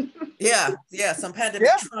trauma? Yeah, some pandemic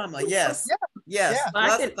trauma, yes.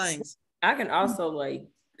 Lots of things. I can also like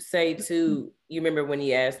say too, you remember when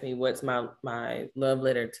he asked me what's my love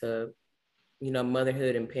letter to, you know,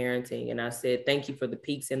 motherhood and parenting, and I said thank you for the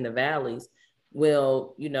peaks and the valleys.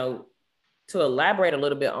 Well, you know, to elaborate a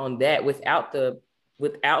little bit on that, without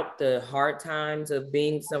the hard times of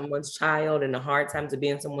being someone's child and the hard times of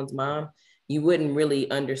being someone's mom, you wouldn't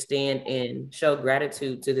really understand and show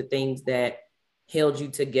gratitude to the things that held you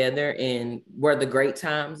together and were the great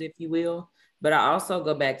times, if you will. But I also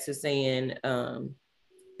go back to saying,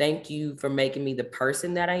 thank you for making me the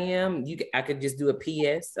person that I am. I could just do a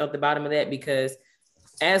PS at the bottom of that, because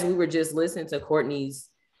as we were just listening to Courtney's,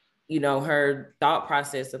 you know, her thought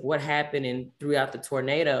process of what happened and throughout the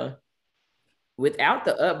tornado, without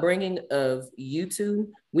the upbringing of you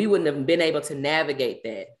two, we wouldn't have been able to navigate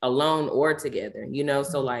that alone or together, you know?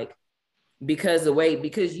 So like, because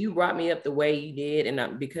you brought me up the way you did,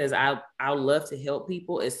 and because I love to help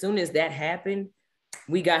people. As soon as that happened,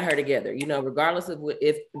 we got her together, you know, regardless of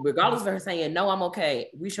her saying, no, I'm okay.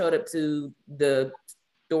 We showed up to the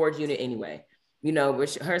storage unit anyway, you know,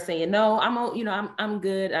 her saying, no, I'm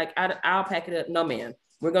good. I'll pack it up. No, ma'am,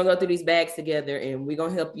 we're going to go through these bags together and we're going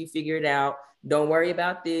to help you figure it out. Don't worry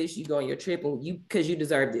about this. You go on your trip because you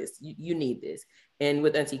deserve this. You need this. And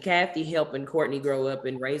with Auntie Kathy helping Courtney grow up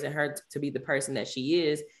and raising her to be the person that she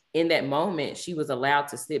is, in that moment, she was allowed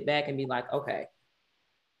to sit back and be like, okay,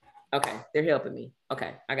 they're helping me.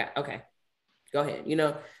 Okay, go ahead. You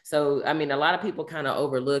know, so, I mean, a lot of people kind of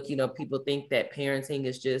overlook, you know, people think that parenting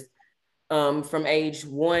is just from age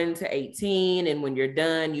 1 to 18. And when you're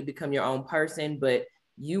done, you become your own person. But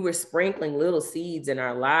you were sprinkling little seeds in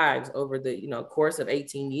our lives over the, you know, course of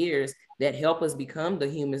 18 years that help us become the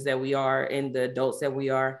humans that we are and the adults that we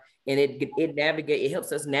are. And it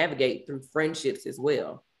helps us navigate through friendships as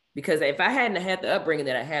well. Because if I hadn't had the upbringing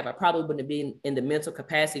that I have, I probably wouldn't have been in the mental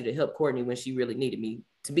capacity to help Courtney when she really needed me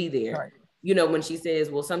to be there. Right. You know, when she says,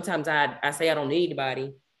 well, sometimes I say I don't need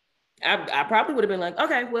anybody, I probably would have been like,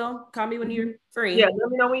 okay, well, call me when you're free. Yeah, let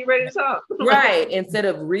me know when you're ready to talk. Right. Instead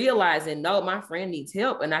of realizing, no, my friend needs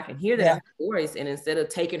help and I can hear that in her voice. And instead of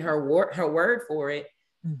taking her word for it,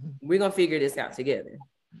 we're going to figure this out together.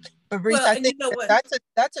 But Reese, I think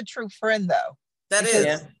that's a true friend though. That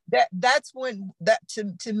because that's when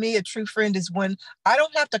to me, a true friend is when I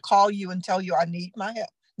don't have to call you and tell you I need my help,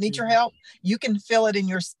 need your help. You can feel it in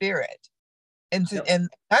your spirit. And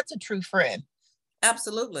that's a true friend.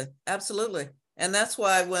 Absolutely. Absolutely. And that's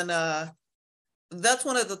why when that's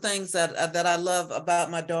one of the things that I love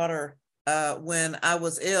about my daughter when I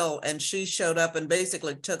was ill and she showed up and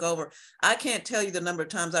basically took over. I can't tell you the number of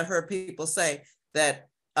times I heard people say that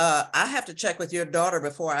I have to check with your daughter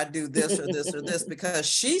before I do this or this or this, because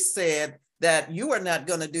she said that you are not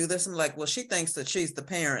going to do this. I'm like, well, she thinks that she's the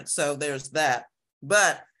parent. So there's that.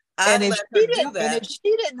 But I let her do that. And if she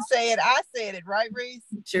didn't say it, I said it, right, Reese?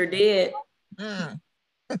 Sure did. Yeah.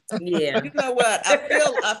 You know what?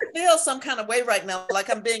 I feel some kind of way right now, like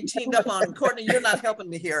I'm being teamed up on. Courtney, you're not helping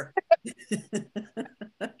me here. But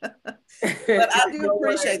I do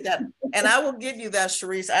appreciate that. And I will give you that,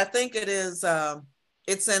 Sharice. I think it is,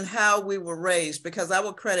 it's in how we were raised, because I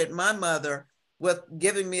will credit my mother with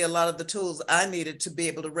giving me a lot of the tools I needed to be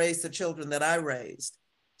able to raise the children that I raised.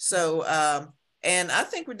 So, and I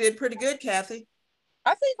think we did pretty good, Kathy.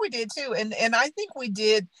 I think we did too. And I think we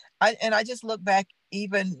did. I just look back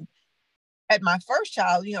even at my first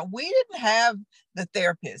child, you know, we didn't have the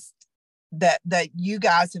therapist that you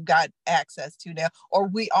guys have got access to now, or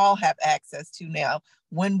we all have access to now.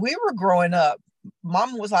 When we were growing up,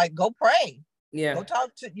 Mom was like, go pray. Yeah. Go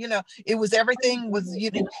talk to, you know, it was, everything was, you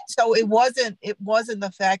know, so it wasn't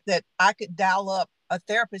the fact that I could dial up a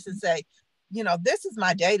therapist and say, you know, this is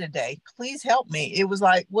my day-to-day, please help me. It was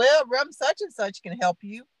like, well, Rem such and such can help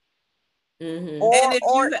you. Or, and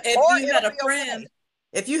if you had a friend,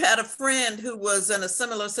 if you had a friend who was in a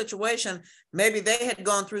similar situation, maybe they had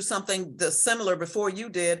gone through something similar before you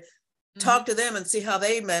did, talk to them and see how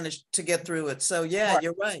they managed to get through it. So yeah,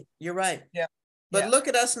 you're right. You're right. Yeah. But look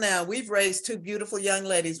at us now. We've raised two beautiful young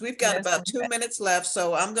ladies. We've got about 2 minutes left.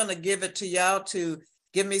 So I'm going to give it to y'all to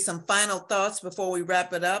give me some final thoughts before we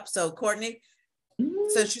wrap it up. So Courtney,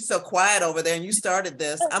 since you're so quiet over there and you started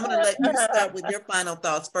this, I'm going to let you start with your final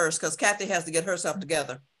thoughts first, because Kathy has to get herself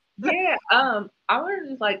together. Yeah, I want to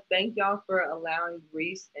just like thank y'all for allowing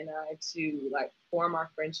Reese and I to like form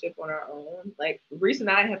our friendship on our own. Like Reese and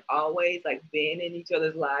I have always like been in each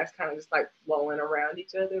other's lives, kind of just like flowing around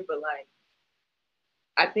each other. But like,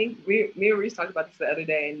 I think me and Reese talked about this the other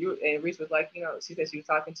day, and Reese was like, you know, she said she was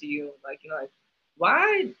talking to you, like, you know, like,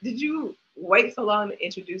 why did you wait so long to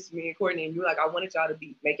introduce me and Courtney? And you were like, I wanted y'all to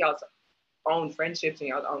make y'all's own friendships and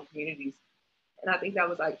y'all's own communities. And I think that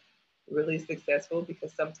was like really successful,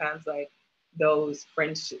 because sometimes like those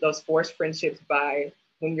forced friendships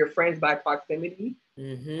when you're friends by proximity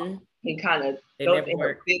can kind of those end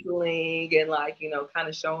up fizzling and like, you know, kind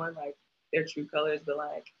of showing like their true colors. But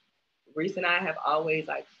like Reese and I have always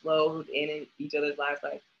like flowed in each other's lives.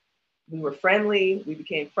 Like we were friendly, we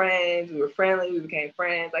became friends, we were friendly, we became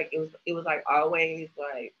friends. Like it was like always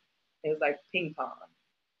like, it was like ping pong,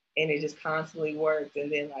 and it just constantly worked.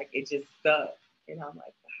 And then like it just stuck. And I'm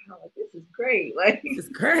like, wow, this is great. Like this is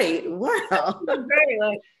great. Wow. This is great.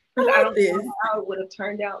 Like I don't know how it would have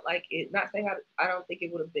turned out. Like it, not saying I don't think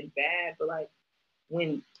it would have been bad, but like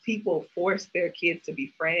when people force their kids to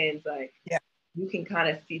be friends, like you can kind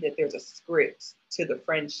of see that there's a script to the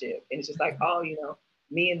friendship. And it's just like, oh, you know,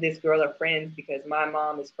 me and this girl are friends because my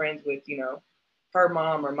mom is friends with, you know, her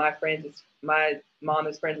mom, or my mom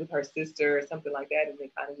is friends with her sister, or something like that. And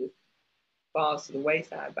it kind of just falls to the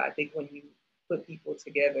wayside. But I think when you put people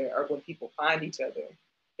together, or when people find each other,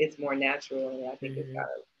 it's more natural. And I think it's got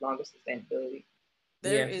a longer sustainability.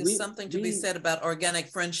 There is something to be said about organic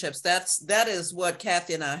friendships. That is what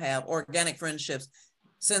Kathy and I have, organic friendships.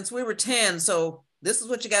 Since we were 10, so this is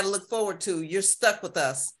what you got to look forward to. You're stuck with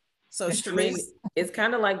us. So it's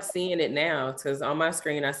kind of like seeing it now, because on my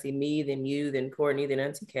screen I see me, then you, then Courtney, then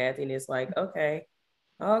Auntie Kathy, and it's like, okay,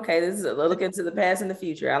 this is a look into the past and the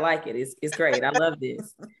future. I like it. It's great. I love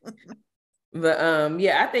this. But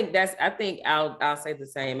yeah, I think I'll say the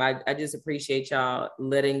same. I just appreciate y'all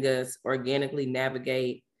letting us organically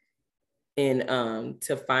navigate and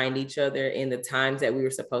to find each other in the times that we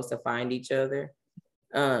were supposed to find each other.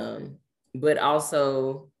 But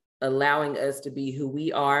also allowing us to be who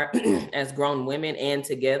we are as grown women and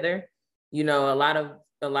together. You know, a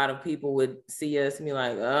lot of people would see us and be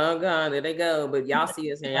like, oh God, there they go. But y'all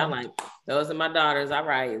see us and y'all like, those are my daughters. All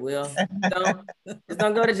right, well, just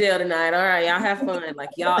don't go to jail tonight. All right, y'all have fun.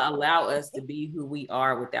 Like, y'all allow us to be who we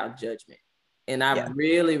are without judgment. And I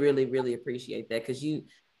really, really, really appreciate that, because you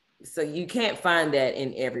can't find that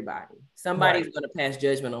in everybody. Somebody's going to pass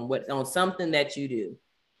judgment on something that you do.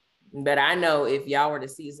 But I know if y'all were to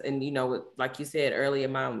see, and you know, like you said earlier,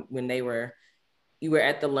 Mom, when you were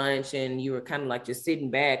at the lunch and you were kind of like just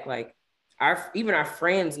sitting back, like even our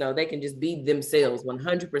friends know they can just be themselves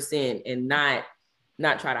 100% and not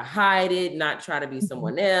try to hide it, not try to be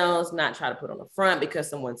someone else, not try to put on a front because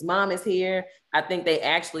someone's mom is here. I think they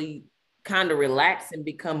actually kind of relax and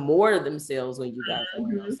become more of themselves when you guys are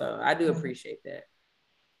around. So I do appreciate that.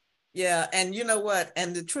 Yeah, and you know what?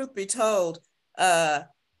 And the truth be told,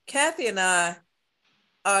 Kathy and I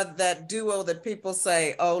are that duo that people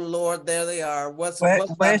say, "Oh Lord, there they are. What's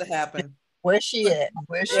about to happen? Where's she at?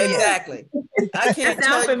 Where's she exactly?" I can't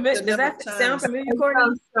tell you the number of times. Sound familiar,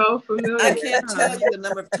 Courtney? So familiar. I can't tell you the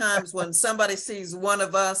number of times when somebody sees one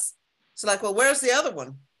of us, it's like, "Well, where's the other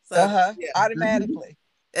one?" So, automatically.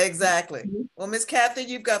 Exactly. Well, Miss Kathy,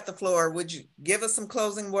 you've got the floor. Would you give us some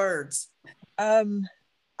closing words? I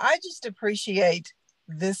just appreciate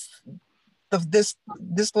this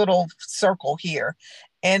little circle here.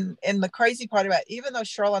 And the crazy part about it, even though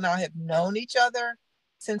Cheryl and I have known each other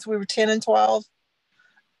since we were 10 and 12,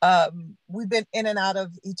 we've been in and out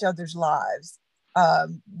of each other's lives.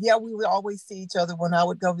 We would always see each other when I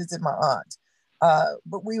would go visit my aunt.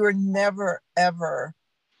 But we were never, ever,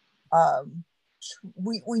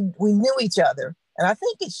 we knew each other. And I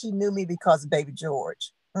think she knew me because of Baby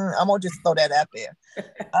George. I'm gonna just throw that out there.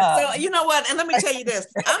 So you know what? And let me tell you this: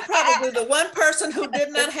 I'm probably the one person who did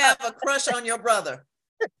not have a crush on your brother.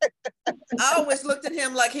 I always looked at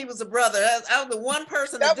him like he was a brother. I was the one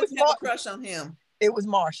person that didn't have a crush on him. It was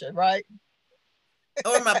Marsha, right?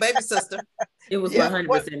 Or my baby sister. It was 100%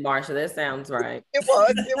 Marsha. That sounds right. It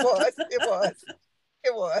was.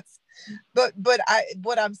 But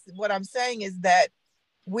what I'm saying is that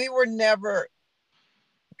we were never,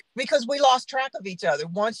 because we lost track of each other.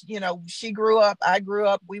 Once, she grew up, I grew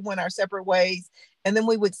up, we went our separate ways, and then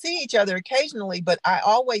we would see each other occasionally, but I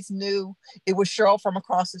always knew it was Cheryl from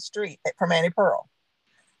across the street, from Annie Pearl.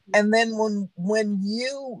 And then when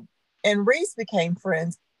you and Reese became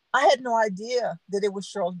friends, I had no idea that it was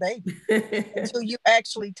Cheryl's baby until you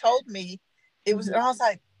actually told me it was, and I was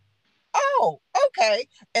like, oh, okay.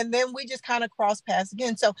 And then we just kind of crossed paths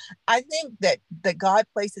again. So I think that God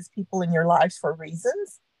places people in your lives for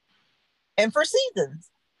reasons and for seasons.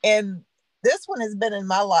 And this one has been in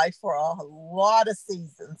my life for a lot of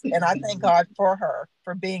seasons. And I thank God for her,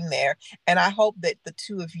 for being there. And I hope that the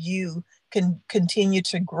two of you can continue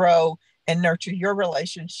to grow and nurture your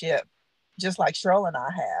relationship just like Cheryl and I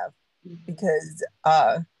have, because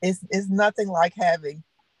it's nothing like having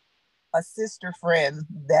a sister friend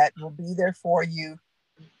that will be there for you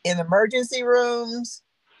in emergency rooms,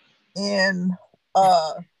 in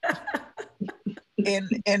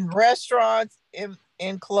restaurants, in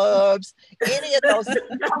clubs, any of those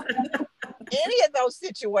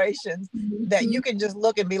situations that you can just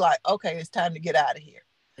look and be like, okay, it's time to get out of here.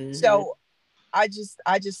 Mm-hmm. So I just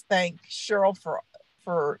thank Cheryl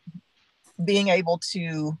for being able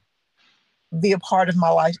to be a part of my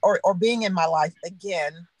life, or being in my life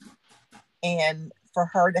again, and for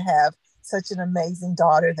her to have such an amazing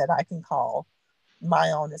daughter that I can call my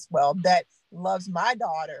own as well, that loves my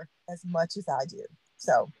daughter as much as I do.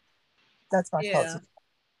 So that's my closing.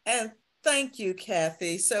 And thank you,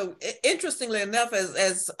 Kathy. So interestingly enough,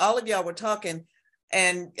 as all of y'all were talking,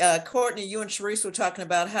 and Courtney, you and Sharice were talking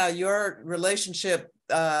about how your relationship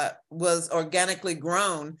was organically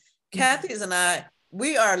grown. Kathy's and I,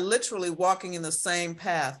 we are literally walking in the same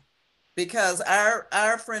path, because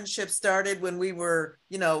our friendship started when we were,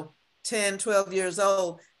 10, 12 years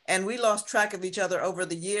old, and we lost track of each other over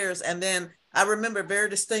the years. And then I remember very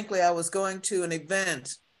distinctly, I was going to an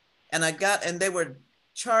event, and they were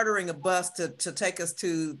chartering a bus to take us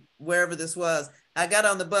to wherever this was. I got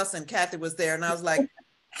on the bus and Kathy was there, and I was like,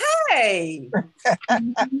 hey.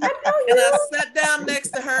 And I sat down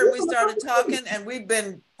next to her and we started talking, and we've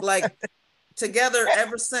been like together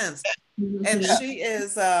ever since. And she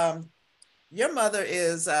is, your mother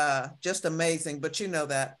is just amazing, but you know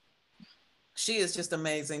that. She is just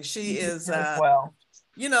amazing. She is,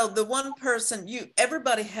 the one person,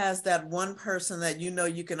 everybody has that one person that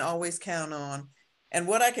you can always count on. And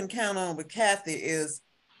what I can count on with Kathy is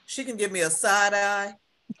she can give me a side eye,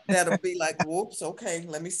 that'll be like, whoops, okay,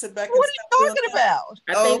 let me sit back and What are stop you doing talking that. about?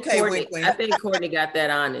 I think Okay, Courtney, wink, wink. I think Courtney got that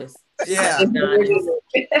honest. Yeah. Honest.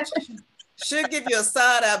 She'll give you a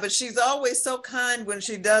side eye, but she's always so kind when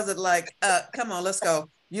she does it, like, come on, let's go.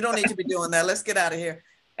 You don't need to be doing that. Let's get out of here.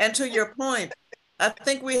 And to your point, I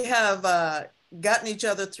think we have gotten each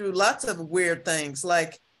other through lots of weird things.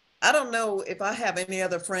 Like, I don't know if I have any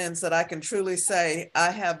other friends that I can truly say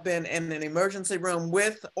I have been in an emergency room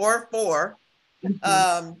with or for.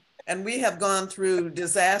 And we have gone through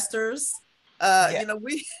disasters. You know,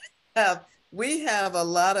 we have a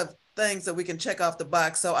lot of things that we can check off the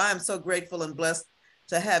box. So I'm so grateful and blessed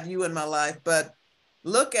to have you in my life. But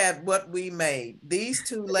look at what we made. These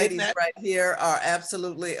two ladies right here are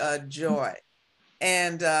absolutely a joy.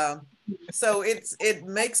 And so it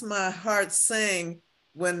makes my heart sing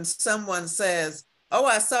when someone says, oh,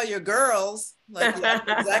 I saw your girls. Like, yeah, I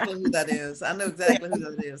know exactly who that is. I know exactly who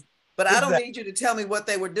that is. But I don't need you to tell me what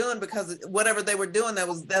they were doing, because whatever they were doing,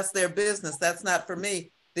 that's their business. That's not for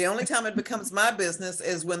me. The only time it becomes my business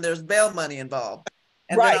is when there's bail money involved.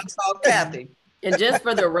 And then I'll call Kathy. And just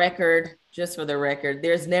for the record,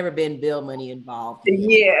 there's never been bill money involved.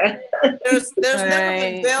 Yeah. There's never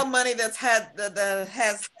been bail money that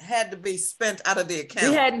has had to be spent out of the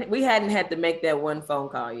account. We hadn't had to make that one phone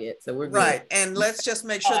call yet, so we're good. Right. And let's just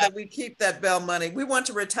make sure that we keep that bail money. We want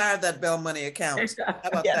to retire that bail money account. How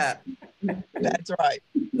about that? That's right.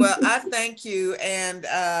 Well, I thank you. And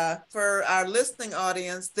for our listening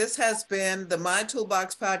audience, this has been the My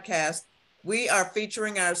Toolbox podcast. We are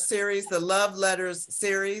featuring our series, the Love Letters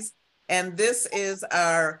series. And this is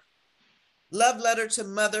our love letter to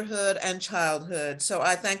motherhood and childhood. So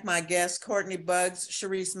I thank my guests, Courtney Buggs,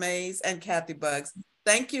 Sharice Mays, and Kathy Buggs.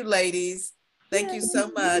 Thank you, ladies. Thank you so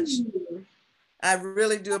much. I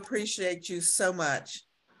really do appreciate you so much.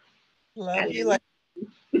 Love you.